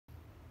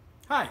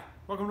Hi,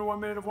 welcome to 1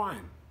 Minute of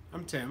Wine.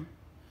 I'm Tim.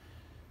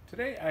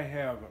 Today I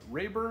have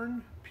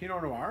Raeburn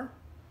Pinot Noir.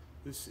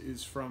 This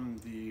is from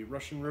the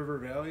Russian River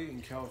Valley in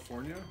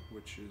California,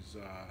 which is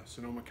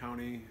Sonoma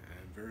County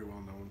and very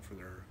well known for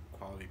their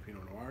quality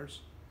Pinot Noirs.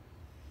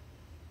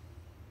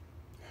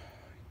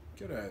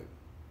 Get a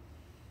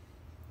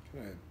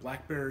kind of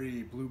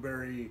blackberry,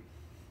 blueberry,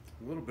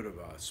 a little bit of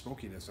a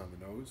smokiness on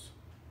the nose.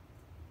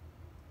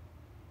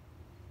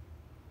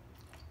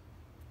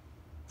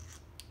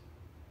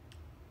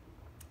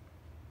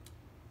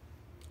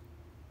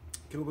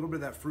 Get a little bit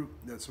of that fruit,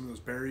 some of those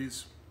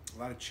berries, a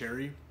lot of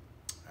cherry,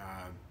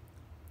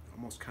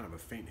 almost kind of a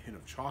faint hint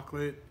of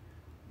chocolate,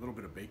 a little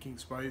bit of baking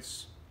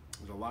spice.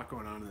 There's a lot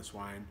going on in this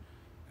wine,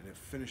 and it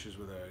finishes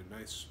with a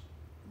nice,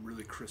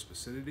 really crisp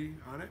acidity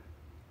on it.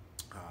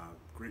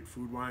 Great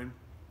food wine,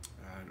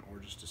 or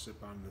just to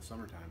sip on in the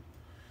summertime.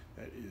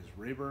 That is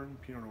Raeburn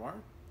Pinot Noir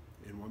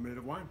in 1 Minute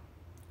of Wine.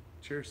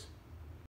 Cheers.